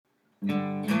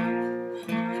I'm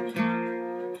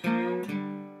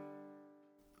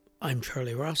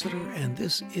Charlie Rossiter, and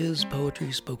this is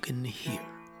Poetry Spoken Here.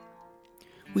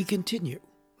 We continue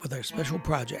with our special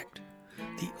project,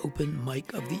 the Open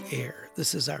Mic of the Air.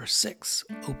 This is our 6th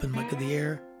Open Mic of the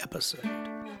Air episode.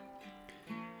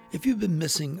 If you've been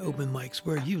missing open mics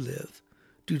where you live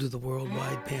due to the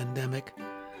worldwide pandemic,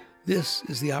 this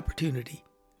is the opportunity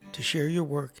to share your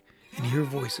work and hear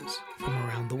voices from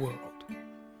around the world.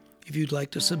 If you'd like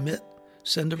to submit,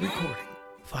 send a recording,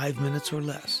 5 minutes or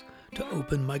less, to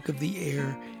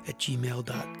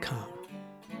openmicoftheair@gmail.com.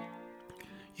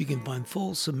 You can find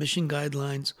full submission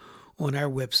guidelines on our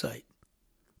website.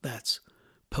 That's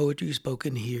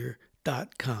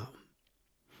poetryspokenhere.com.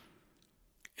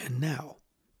 And now,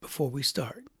 before we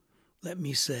start, let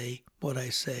me say what I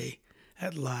say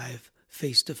at live,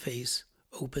 face-to-face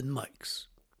open mics.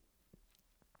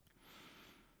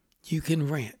 You can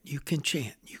rant, you can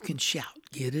chant, you can shout,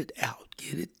 get it out,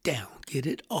 get it down, get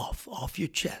it off your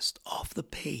chest, off the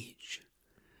page.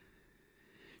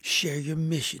 Share your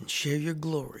mission, share your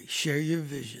glory, share your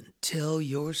vision, tell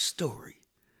your story.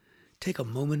 Take a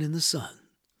moment in the sun.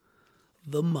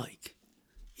 The mic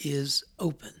is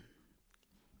open.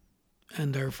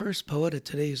 And our first poet at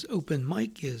today's open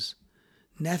mic is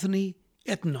Nathany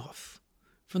Etnoff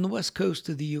from the west coast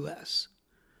of the U.S.,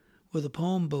 with a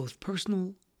poem both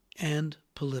personal and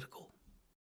political.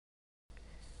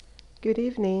 Good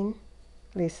evening,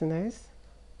 listeners.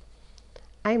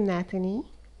 I'm Nathany.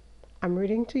 I'm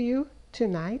reading to you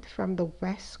tonight from the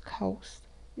West Coast,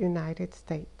 United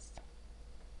States.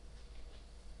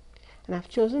 And I've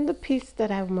chosen the piece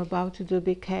that I'm about to do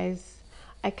because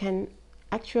I can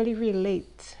actually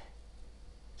relate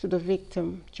to the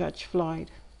victim, George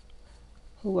Floyd,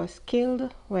 who was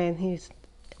killed when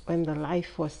the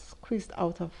life was squeezed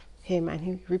out of him, and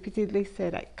he repeatedly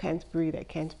said, I can't breathe, I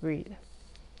can't breathe.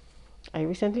 I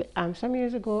recently, some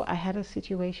years ago, I had a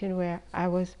situation where I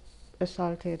was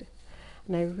assaulted,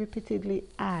 and I repeatedly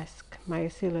asked my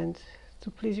assailant to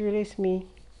please release me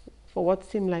for what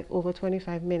seemed like over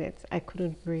 25 minutes. I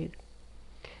couldn't breathe.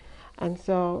 And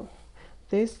so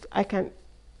this, I can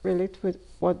relate with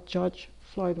what George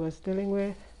Floyd was dealing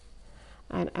with.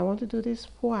 And I want to do this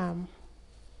poem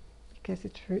because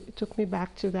it took me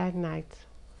back to that night,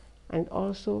 and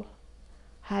also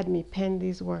had me pen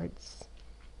these words.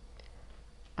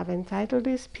 I've entitled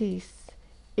this piece,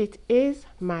 It Is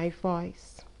My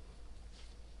Voice.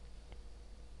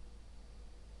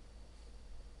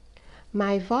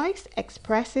 My voice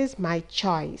expresses my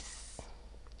choice.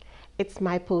 It's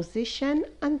my position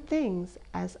on things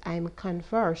as I'm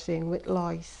conversing with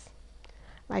Lois.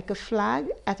 Like a flag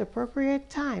at appropriate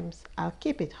times, I'll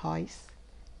keep it hoist.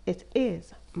 It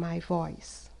is my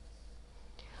voice.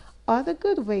 Other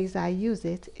good ways I use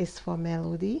it is for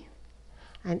melody,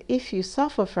 and if you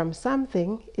suffer from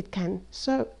something, it can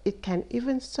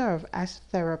even serve as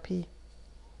therapy.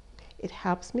 It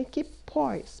helps me keep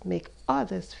poise, make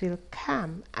others feel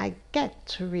calm. I get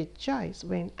to rejoice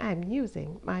when I'm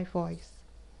using my voice.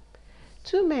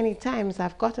 Too many times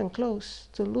I've gotten close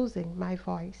to losing my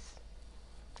voice.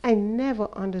 I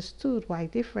never understood why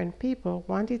different people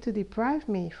wanted to deprive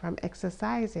me from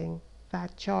exercising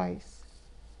that choice.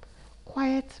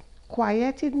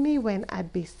 Quieted me when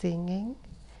I'd be singing,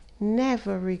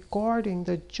 never recording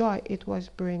the joy it was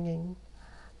bringing.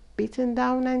 Beaten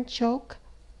down and choked,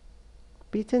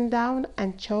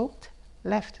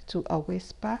 left to a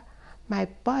whisper, my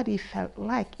body felt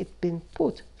like it'd been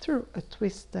put through a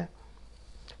twister.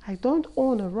 I don't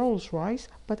own a Rolls Royce,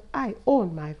 but I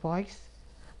own my voice.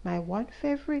 My one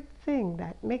favorite thing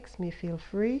that makes me feel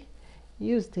free,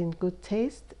 used in good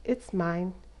taste, it's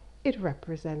mine. It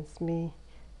represents me.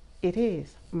 It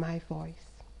is my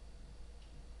voice.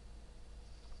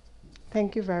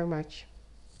 Thank you very much.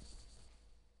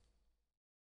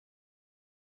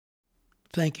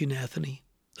 Thank you, Nathany.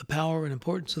 The power and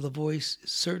importance of the voice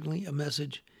is certainly a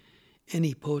message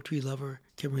any poetry lover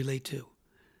can relate to.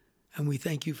 And we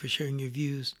thank you for sharing your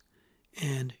views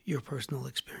and your personal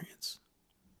experience.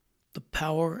 The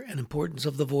power and importance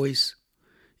of the voice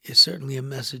is certainly a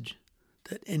message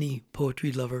that any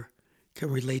poetry lover can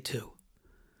relate to.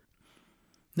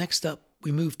 Next up,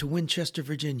 we move to Winchester,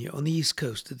 Virginia, on the East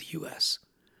Coast of the U.S.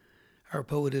 Our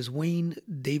poet is Wayne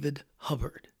David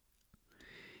Hubbard.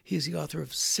 He is the author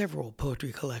of several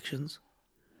poetry collections,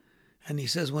 and he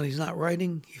says when he's not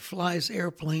writing, he flies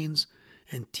airplanes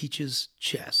and teaches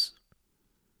chess.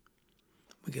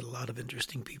 We get a lot of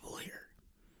interesting people here.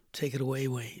 Take it away,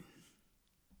 Wayne.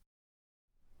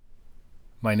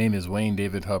 My name is Wayne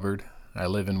David Hubbard. I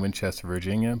live in Winchester,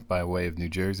 Virginia, by way of New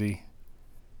Jersey.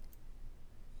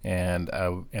 and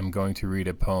I am going to read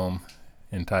a poem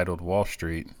entitled Wall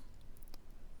Street.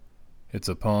 It's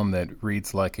a poem that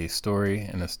reads like a story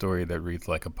and a story that reads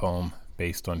like a poem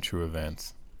based on true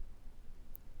events.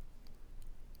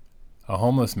 A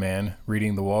homeless man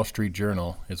reading the Wall Street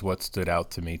Journal is what stood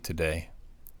out to me today.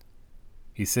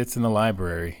 He sits in the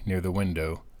library near the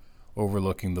window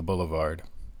overlooking the boulevard.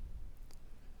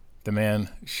 The man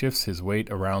shifts his weight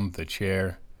around the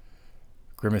chair,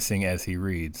 grimacing as he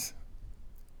reads.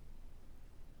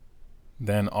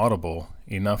 Then, audible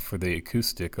enough for the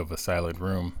acoustic of a silent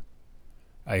room,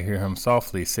 I hear him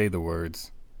softly say the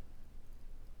words,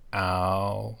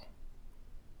 "Ow,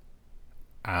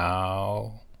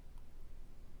 ow,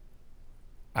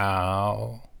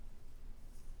 ow,"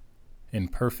 in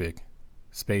perfect,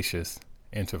 spacious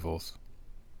intervals.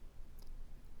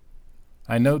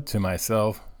 I note to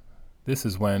myself, this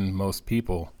is when most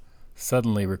people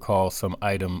suddenly recall some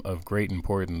item of great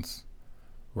importance,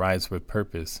 rise with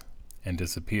purpose, and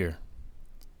disappear.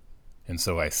 And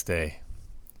so I stay.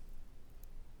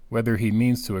 Whether he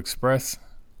means to express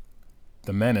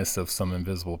the menace of some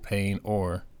invisible pain,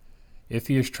 or if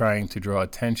he is trying to draw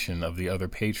attention of the other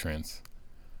patrons,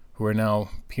 who are now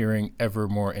peering ever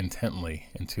more intently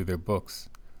into their books,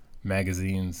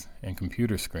 magazines, and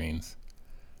computer screens,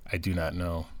 I do not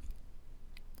know.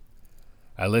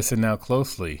 I listen now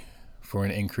closely for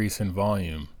an increase in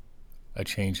volume, a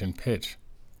change in pitch,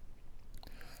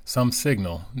 some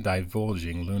signal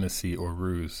divulging lunacy or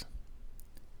ruse.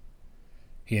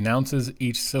 He announces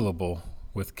each syllable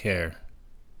with care,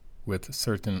 with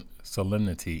certain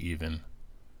solemnity even,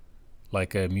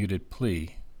 like a muted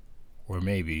plea, or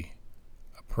maybe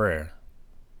a prayer.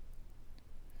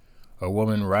 A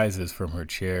woman rises from her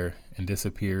chair and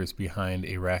disappears behind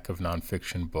a rack of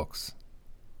nonfiction books.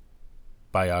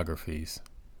 Biographies.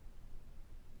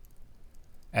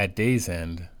 At day's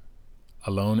end,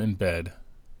 alone in bed,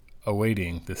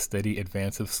 awaiting the steady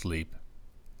advance of sleep,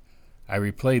 I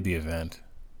replayed the event,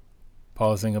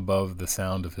 pausing above the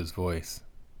sound of his voice.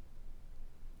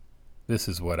 This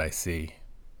is what I see.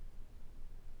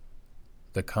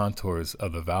 The contours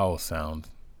of the vowel sound,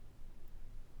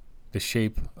 the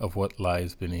shape of what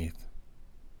lies beneath.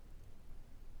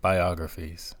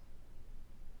 Biographies.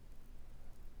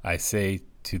 I say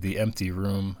to the empty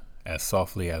room as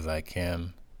softly as I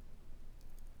can,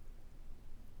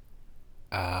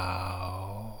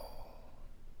 ow,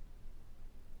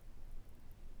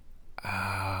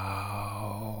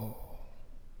 ow,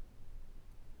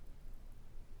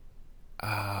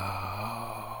 ow.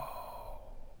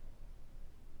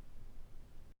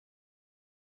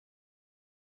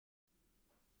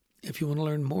 If you want to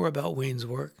learn more about Wayne's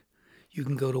work, you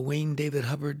can go to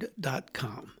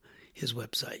waynedavidhubbard.com, his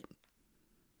website.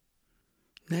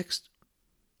 Next,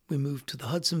 we move to the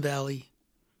Hudson Valley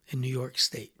in New York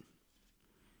State.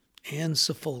 Anne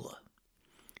Safola.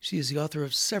 She is the author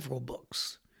of several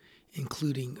books,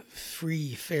 including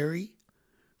Free Fairy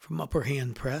from Upper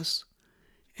Hand Press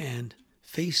and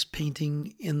Face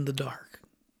Painting in the Dark.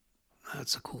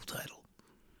 That's a cool title.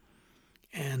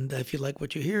 And if you like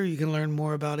what you hear, you can learn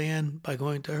more about Anne by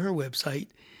going to her website,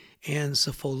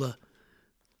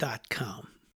 annesafola.com.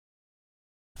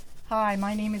 Hi,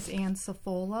 my name is Anne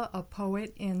Safola, a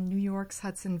poet in New York's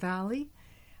Hudson Valley.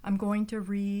 I'm going to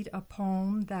read a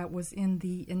poem that was in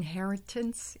the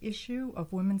Inheritance issue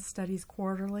of Women's Studies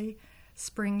Quarterly,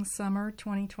 Spring-Summer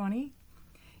 2020.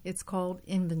 It's called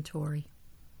Inventory.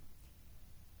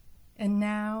 And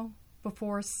now,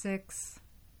 before 6,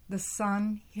 the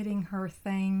sun hitting her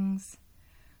things,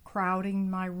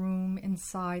 crowding my room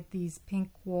inside these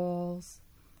pink walls,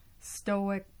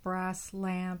 stoic brass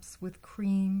lamps with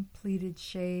cream-pleated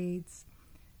shades,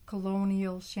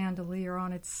 colonial chandelier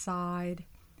on its side,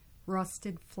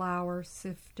 rusted flour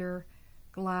sifter,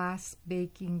 glass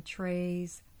baking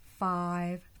trays,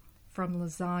 5, from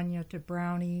lasagna to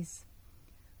brownies,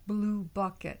 blue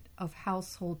bucket of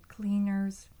household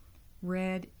cleaners,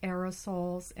 red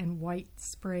aerosols and white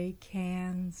spray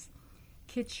cans,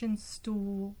 kitchen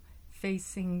stool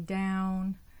facing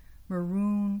down,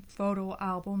 maroon photo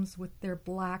albums with their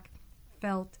black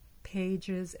felt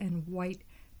pages and white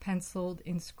penciled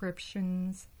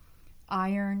inscriptions,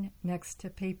 iron next to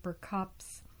paper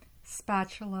cups,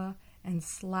 spatula and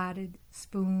slatted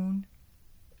spoon,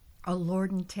 a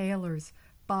Lord & Taylor's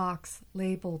box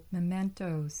labeled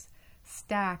mementos,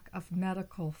 stack of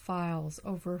medical files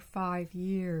over 5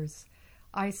 years,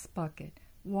 ice bucket,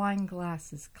 wine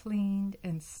glasses cleaned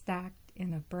and stacked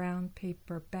in a brown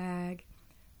paper bag,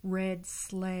 red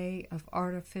sleigh of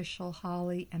artificial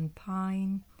holly and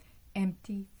pine,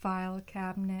 empty file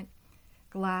cabinet,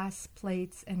 glass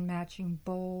plates and matching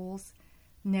bowls,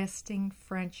 nesting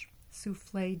French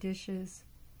souffle dishes,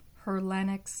 her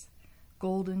Lenox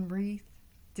golden wreath,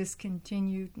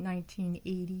 discontinued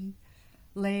 1980,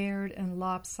 layered and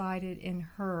lopsided in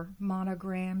her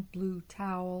monogrammed blue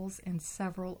towels and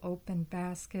several open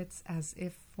baskets as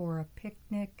if for a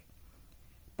picnic,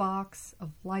 box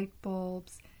of light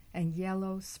bulbs and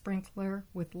yellow sprinkler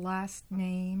with last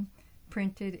name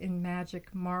printed in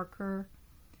magic marker,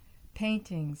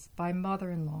 paintings by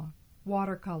mother-in-law,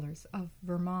 watercolors of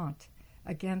Vermont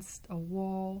against a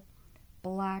wall,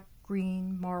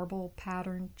 black-green marble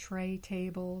patterned tray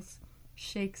tables,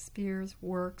 Shakespeare's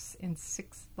works in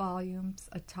 6 volumes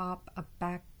atop a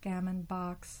backgammon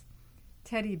box,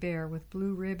 teddy bear with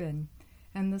blue ribbon,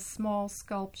 and the small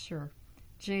sculpture,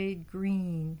 jade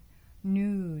green,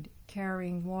 nude,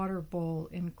 carrying water bowl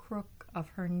in crook of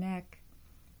her neck,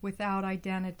 without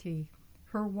identity,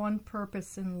 her one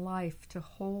purpose in life to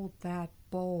hold that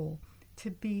bowl, to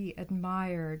be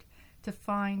admired, to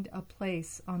find a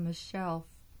place on the shelf.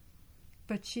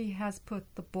 But she has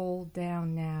put the bowl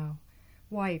down now,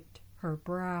 wiped her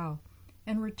brow,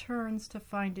 and returns to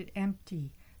find it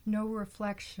empty, no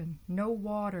reflection, no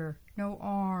water, no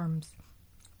arms.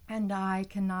 And I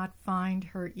cannot find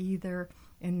her either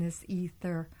in this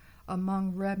ether,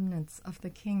 among remnants of the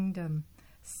kingdom,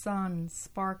 sun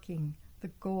sparking,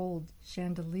 the gold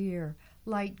chandelier,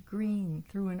 light green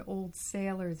through an old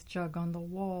sailor's jug on the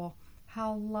wall,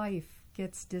 how life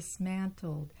gets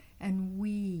dismantled, and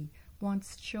we,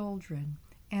 once children,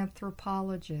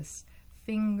 anthropologists,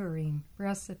 fingering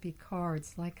recipe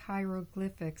cards like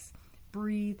hieroglyphics,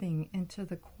 breathing into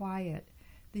the quiet,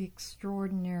 the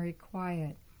extraordinary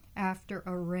quiet, after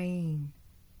a rain,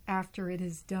 after it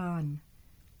is done,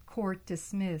 court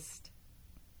dismissed,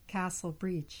 castle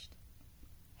breached,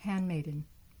 handmaiden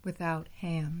without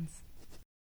hands.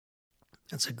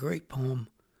 That's a great poem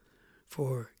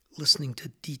for listening to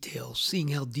details, seeing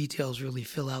how details really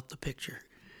fill out the picture.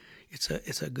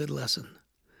 It's a good lesson.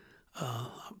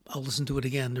 I'll listen to it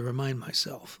again to remind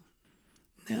myself.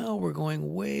 Now we're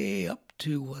going way up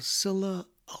to Wasilla,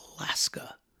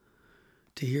 Alaska,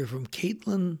 to hear from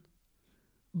Caitlin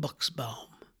Bucksbaum.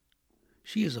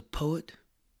 She is a poet,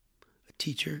 a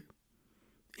teacher,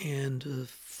 and a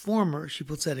former, she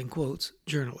puts that in quotes,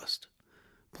 journalist.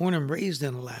 Born and raised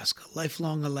in Alaska,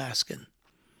 lifelong Alaskan.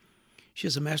 She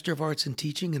has a Master of Arts in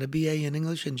Teaching and a BA in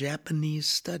English and Japanese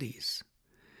Studies,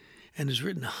 and has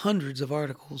written hundreds of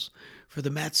articles for the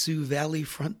Matsu Valley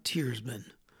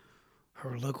Frontiersman,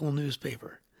 her local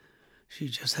newspaper. She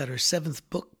just had her 7th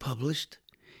book published,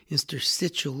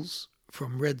 Interstitials,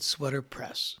 from Red Sweater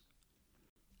Press.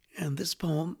 And this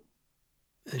poem,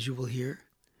 as you will hear,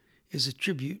 is a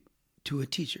tribute to a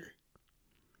teacher.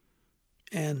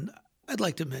 And I'd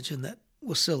like to mention that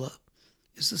Wasilla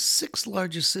is the 6th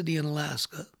largest city in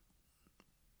Alaska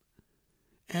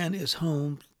and is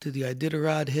home to the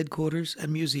Iditarod headquarters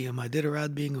and museum,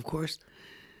 Iditarod being, of course,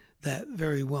 that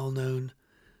very well-known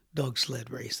dog sled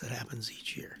race that happens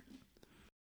each year.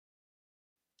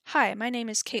 Hi, my name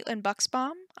is Caitlin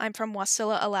Bucksbaum. I'm from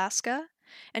Wasilla, Alaska,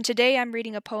 and today I'm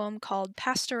reading a poem called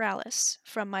Pastoralis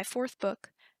from my 4th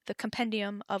book, The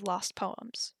Compendium of Lost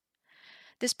Poems.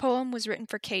 This poem was written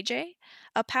for KJ,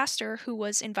 a pastor who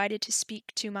was invited to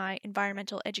speak to my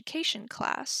environmental education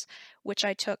class, which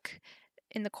I took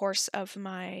in the course of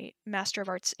my Master of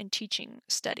Arts in Teaching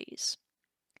studies.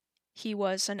 He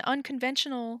was an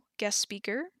unconventional guest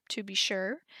speaker, to be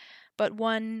sure, but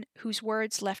one whose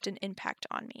words left an impact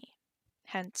on me.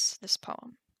 Hence this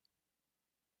poem.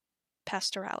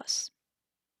 Pastoralis.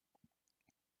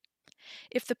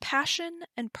 If the passion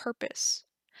and purpose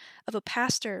of a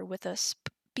pastor with a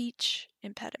speech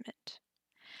impediment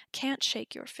can't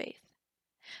shake your faith,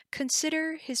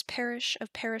 consider his parish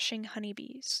of perishing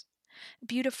honeybees,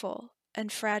 beautiful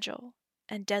and fragile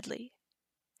and deadly,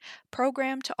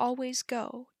 programmed to always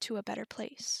go to a better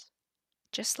place,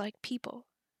 just like people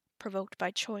provoked by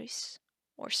choice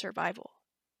or survival.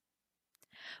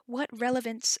 What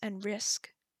relevance and risk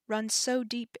runs so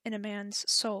deep in a man's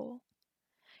soul,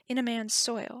 in a man's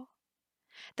soil,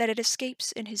 that it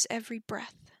escapes in his every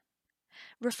breath,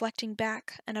 reflecting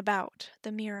back and about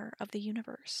the mirror of the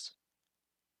universe?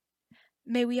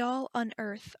 May we all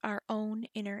unearth our own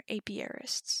inner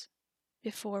apiarists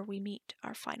before we meet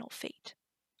our final fate.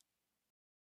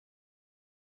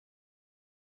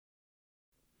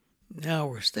 Now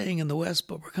we're staying in the West,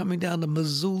 but we're coming down to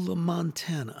Missoula,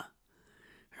 Montana.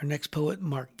 Our next poet,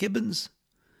 Mark Gibbons.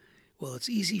 Well, it's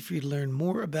easy for you to learn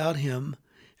more about him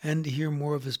and to hear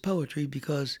more of his poetry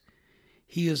because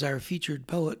he is our featured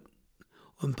poet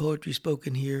on Poetry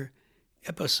Spoken Here,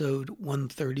 episode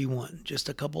 131, just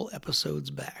a couple episodes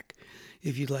back.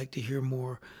 if you'd like to hear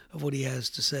more of what he has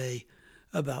to say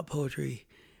about poetry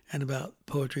and about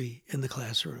poetry in the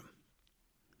classroom.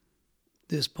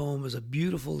 This poem is a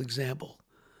beautiful example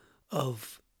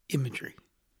of imagery.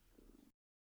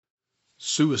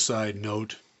 Suicide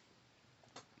note.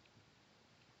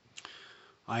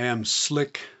 I am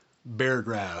slick bear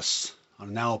grass on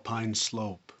an alpine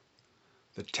slope,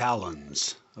 the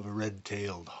talons of a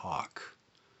red-tailed hawk.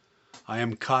 I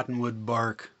am cottonwood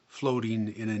bark floating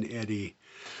in an eddy,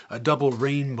 a double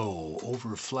rainbow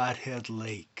over Flathead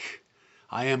Lake.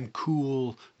 I am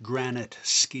cool granite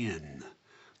skin,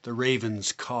 the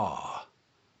raven's caw,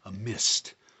 a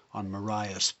mist on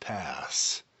Marias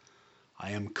Pass.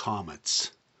 I am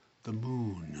comets, the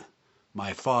moon,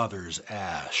 my father's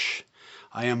ash.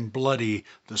 I am bloody,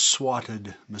 the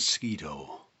swatted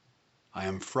mosquito. I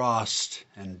am frost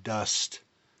and dust,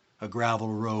 a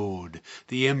gravel road,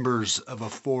 the embers of a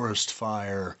forest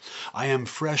fire. I am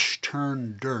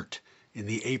fresh-turned dirt in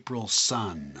the April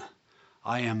sun.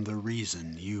 I am the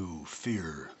reason you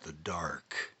fear the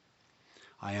dark.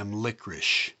 I am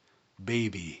licorice,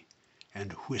 baby,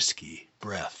 and whiskey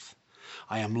breath.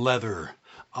 I am leather,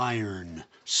 iron,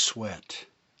 sweat.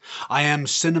 I am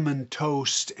cinnamon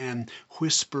toast and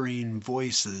whispering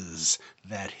voices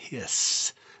that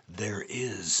hiss, there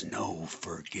is no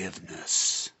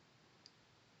forgiveness.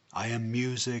 I am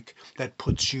music that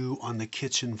puts you on the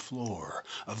kitchen floor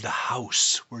of the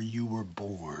house where you were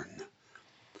born.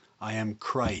 I am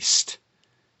Christ,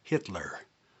 Hitler,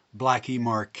 Blackie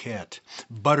Marquette,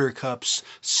 buttercups,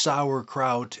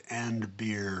 sauerkraut, and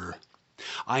beer.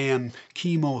 I am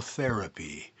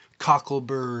chemotherapy,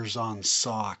 cockleburs on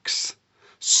socks,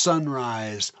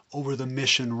 sunrise over the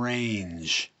Mission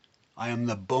Range. I am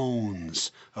the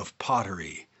bones of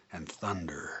pottery and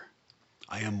thunder.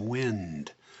 I am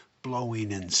wind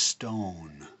blowing in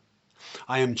stone.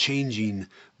 I am changing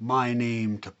my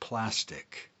name to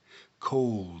plastic,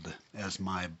 cold as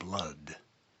my blood,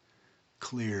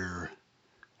 clear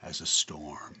as a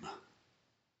storm.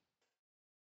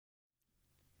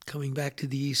 Coming back to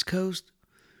the East Coast,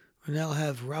 we now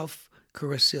have Ralph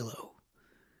Caracillo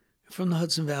from the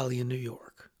Hudson Valley in New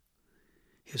York.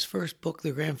 His first book,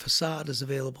 The Grand Facade, is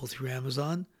available through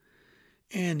Amazon,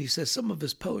 and he says some of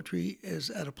his poetry is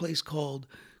at a place called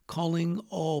Calling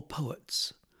All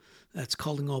Poets. That's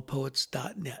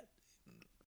callingallpoets.net.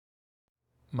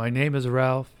 My name is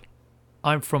Ralph.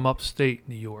 I'm from upstate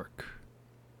New York.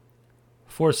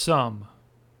 For some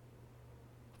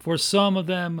of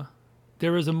them,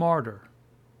 there is a martyr.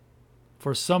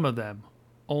 For some of them,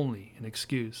 only an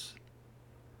excuse.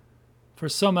 For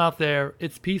some out there,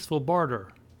 it's peaceful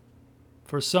barter.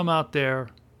 For some out there,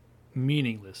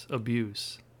 meaningless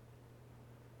abuse.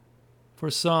 For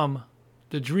some,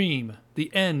 the dream, the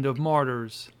end of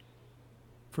martyrs.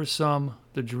 For some,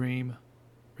 the dream,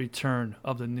 return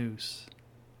of the noose.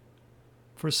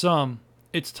 For some,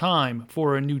 it's time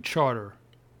for a new charter.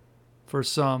 For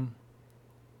some,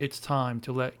 it's time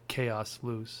to let chaos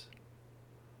loose.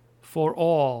 For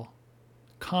all,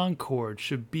 concord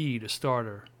should be the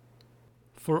starter.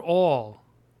 For all,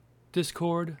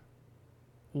 discord,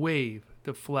 wave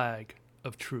the flag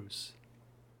of truce.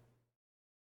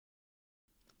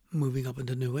 Moving up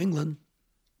into New England,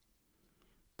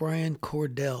 Brian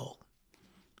Cordell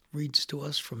reads to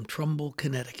us from Trumbull,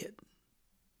 Connecticut.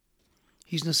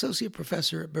 He's an associate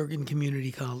professor at Bergen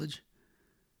Community College,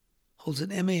 holds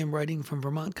an MA in writing from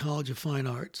Vermont College of Fine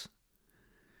Arts,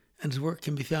 and his work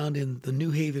can be found in the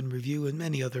New Haven Review and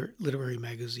many other literary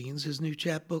magazines. His new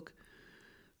chapbook,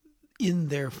 In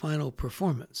Their Final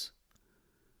Performance,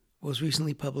 was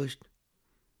recently published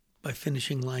by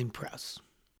Finishing Line Press.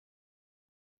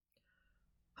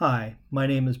 Hi, my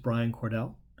name is Brian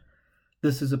Cordell.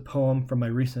 This is a poem from my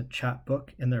recent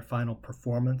chapbook, In Their Final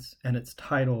Performance, and its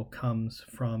title comes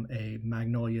from a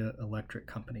Magnolia Electric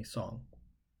Company song.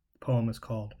 The poem is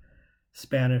called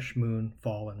Spanish Moon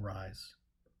Fall and Rise.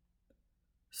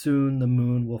 Soon the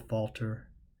moon will falter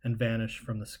and vanish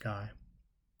from the sky.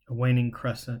 A waning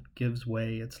crescent gives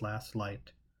way its last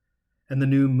light, and the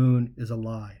new moon is a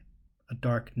lie, a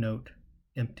dark note,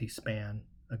 empty span,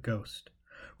 a ghost,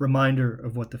 reminder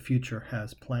of what the future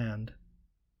has planned.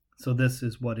 So this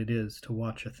is what it is to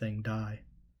watch a thing die.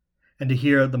 And to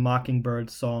hear the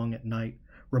mockingbird's song at night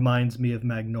reminds me of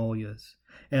magnolias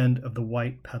and of the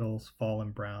white petals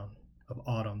fallen brown, of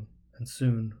autumn and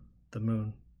soon the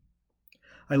moon.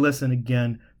 I listen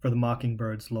again for the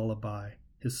mockingbird's lullaby,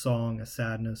 his song a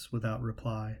sadness without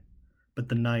reply. But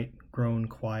the night, grown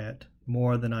quiet,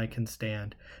 more than I can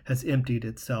stand, has emptied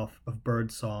itself of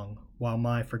birdsong, while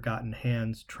my forgotten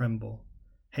hands tremble,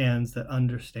 hands that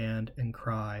understand and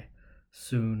cry,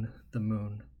 soon the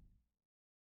moon.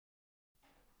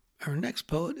 Our next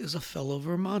poet is a fellow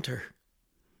Vermonter,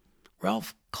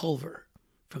 Ralph Culver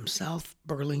from South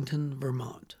Burlington,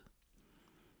 Vermont.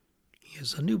 He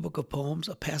has a new book of poems,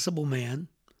 A Passable Man,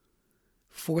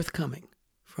 forthcoming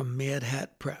from Mad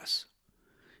Hat Press.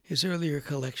 His earlier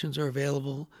collections are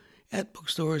available at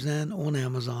bookstores and on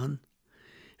Amazon.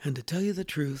 And to tell you the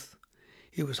truth,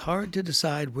 it was hard to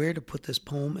decide where to put this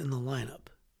poem in the lineup.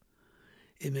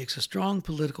 It makes a strong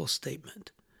political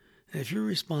statement, and if your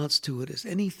response to it is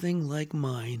anything like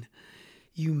mine,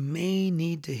 you may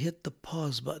need to hit the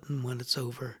pause button when it's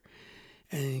over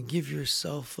and give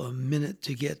yourself a minute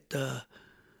to get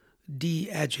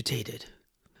de-agitated.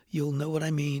 You'll know what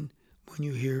I mean when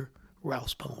you hear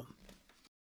Ralph's poem.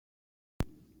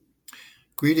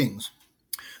 Greetings.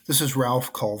 This is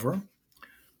Ralph Culver.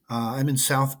 I'm in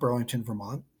South Burlington,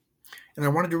 Vermont, and I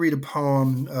wanted to read a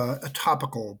poem, a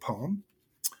topical poem,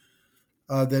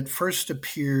 that first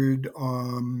appeared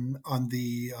on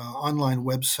the online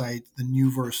website, the New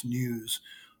Verse News,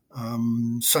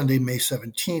 Sunday, May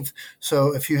 17th.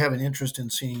 So if you have an interest in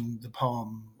seeing the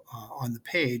poem on the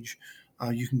page,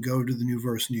 you can go to the New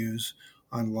Verse News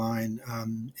online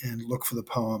and look for the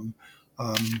poem.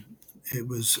 It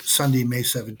was Sunday, May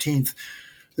 17th.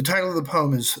 The title of the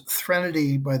poem is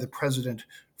Threnody by the President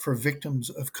for Victims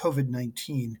of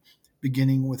COVID-19,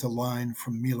 beginning with a line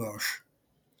from Milosz.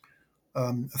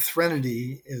 A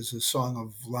threnody is a song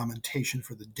of lamentation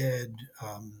for the dead,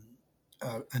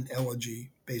 an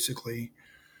elegy, basically.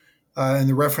 And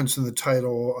the reference in the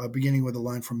title, beginning with a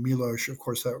line from Milosz, of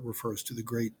course, that refers to the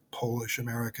great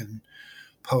Polish-American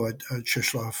poet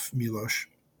Czesław Milosz.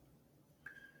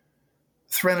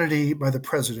 Threnody by the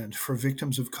President for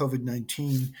Victims of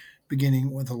COVID-19,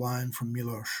 beginning with a line from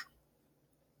Milosz.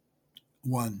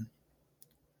 1.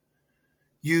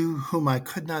 You whom I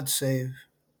could not save,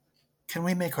 can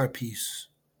we make our peace?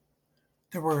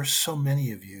 There were so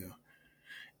many of you,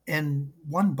 and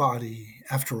one body,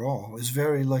 after all, is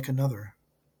very like another.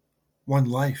 One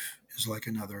life is like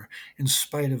another, in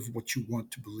spite of what you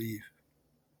want to believe.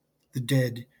 The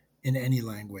dead, in any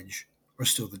language, are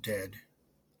still the dead.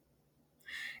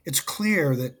 It's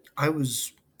clear that I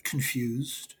was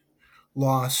confused,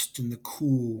 lost in the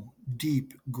cool,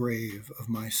 deep grave of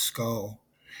my skull,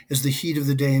 as the heat of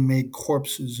the day made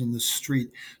corpses in the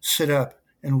street sit up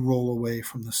and roll away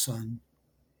from the sun.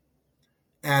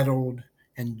 Addled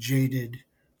and jaded,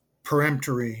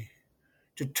 peremptory,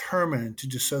 determined to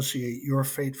dissociate your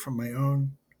fate from my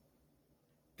own,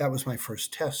 that was my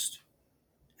first test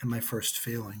and my first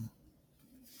failing.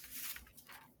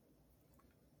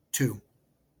 2.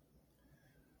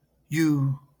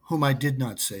 You whom I did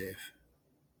not save,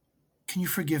 can you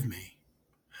forgive me?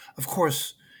 Of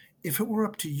course, if it were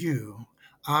up to you,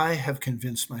 I have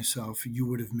convinced myself you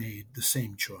would have made the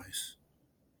same choice.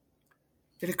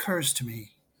 It occurs to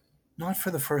me, not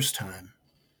for the first time,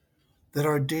 that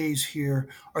our days here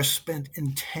are spent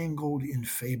entangled in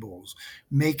fables,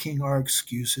 making our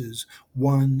excuses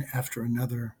one after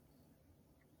another,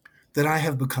 that I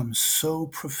have become so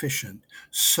proficient,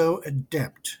 so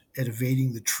adept at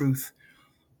evading the truth,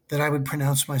 that I would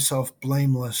pronounce myself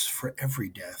blameless for every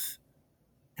death,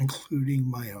 including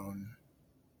my own.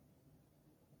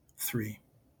 3.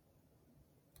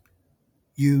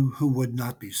 You who would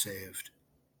not be saved,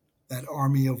 that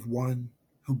army of one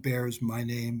who bears my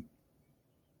name,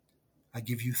 I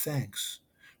give you thanks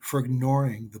for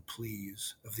ignoring the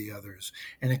pleas of the others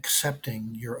and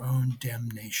accepting your own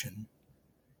damnation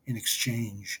in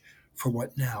exchange for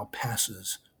what now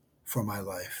passes for my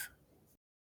life.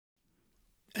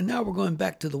 And now we're going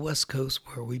back to the West Coast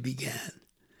where we began.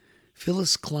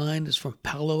 Phyllis Klein is from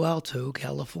Palo Alto,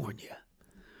 California.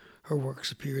 Her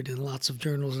works appeared in lots of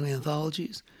journals and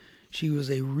anthologies. She was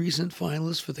a recent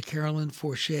finalist for the Carolyn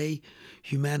Forche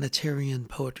Humanitarian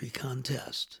Poetry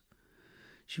Contest.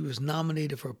 She was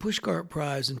nominated for a Pushcart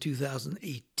Prize in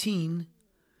 2018,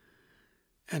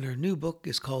 and her new book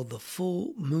is called The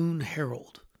Full Moon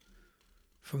Herald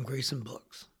from Grayson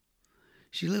Books.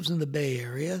 She lives in the Bay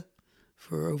Area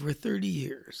for over 30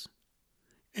 years,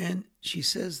 and she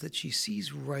says that she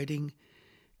sees writing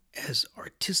as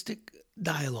artistic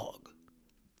dialogue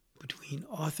between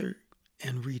author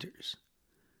and readers,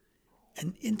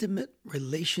 an intimate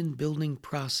relation-building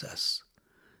process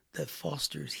that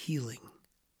fosters healing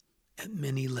at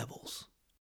many levels.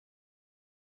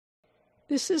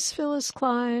 This is Phyllis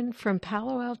Klein from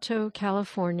Palo Alto,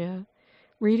 California,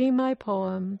 reading my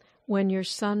poem, When Your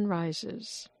Sun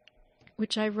Rises,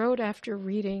 which I wrote after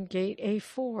reading Gate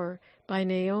A4 by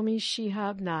Naomi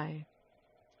Shihab Nye.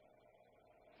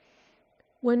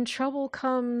 When trouble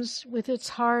comes with its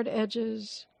hard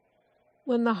edges,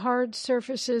 when the hard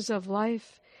surfaces of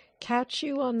life catch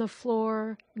you on the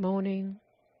floor moaning.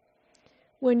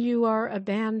 When you are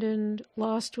abandoned,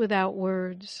 lost without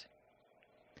words.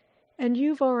 And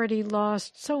you've already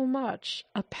lost so much,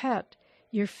 a pet,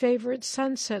 your favorite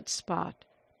sunset spot,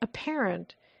 a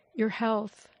parent, your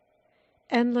health,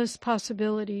 endless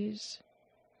possibilities.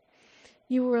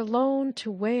 You were alone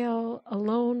to wail,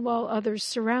 alone while others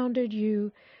surrounded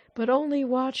you, but only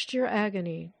watched your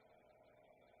agony.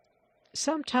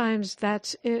 Sometimes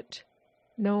that's it,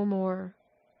 no more.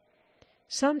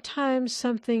 Sometimes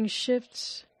something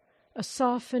shifts, a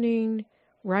softening,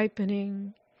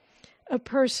 ripening, a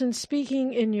person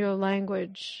speaking in your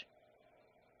language.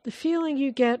 The feeling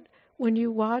you get when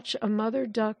you watch a mother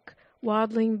duck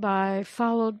waddling by,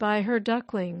 followed by her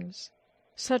ducklings.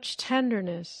 Such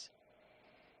tenderness.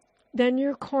 Then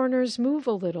your corners move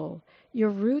a little. Your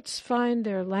roots find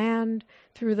their land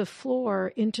through the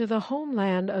floor into the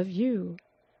homeland of you.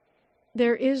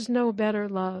 There is no better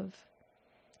love.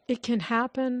 It can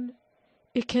happen.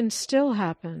 It can still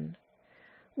happen.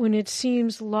 When it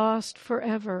seems lost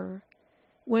forever.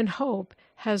 When hope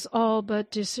has all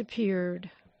but disappeared.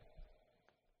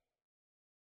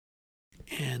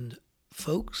 And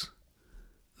folks,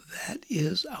 that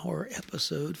is our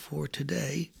episode for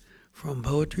today from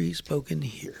Poetry Spoken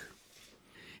Here.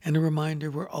 And a reminder,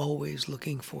 we're always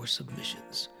looking for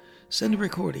submissions. Send a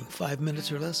recording, 5 minutes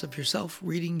or less, of yourself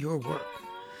reading your work.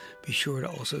 Be sure to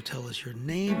also tell us your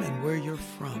name and where you're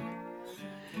from.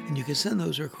 And you can send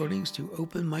those recordings to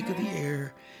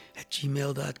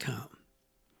openmicoftheair@gmail.com.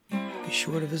 Be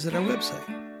sure to visit our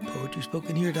website,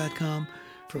 poetryspokenhere.com,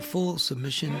 for full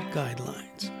submission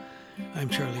guidelines. I'm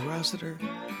Charlie Rossiter.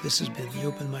 This has been the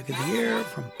Open Mic of the Air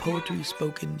from Poetry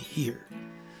Spoken Here.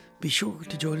 Be sure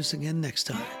to join us again next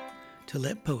time to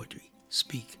let poetry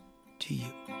speak to you.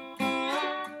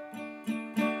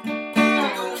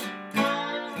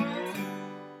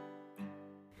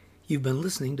 You've been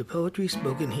listening to Poetry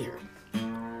Spoken Here.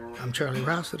 I'm Charlie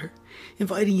Rossiter,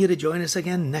 inviting you to join us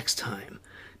again next time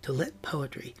to let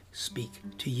poetry speak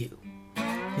to you.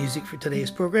 Music for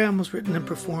today's program was written and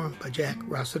performed by Jack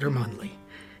Rossiter Munley.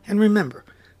 And remember,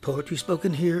 Poetry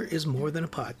Spoken Here is more than a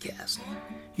podcast.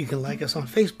 You can like us on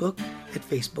Facebook at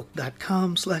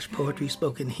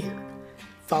facebook.com/poetryspokenhere.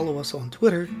 Follow us on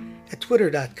Twitter at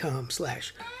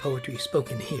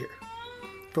twitter.com/poetryspokenhere.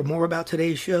 For more about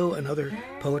today's show and other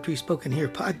Poetry Spoken Here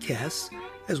podcasts,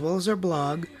 as well as our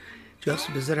blog, just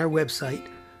visit our website,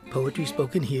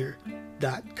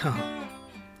 poetryspokenhere.com.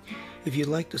 If you'd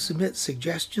like to submit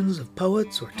suggestions of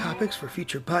poets or topics for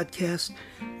future podcasts,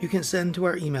 you can send to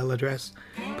our email address,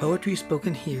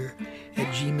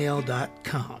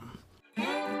 poetryspokenhere@gmail.com.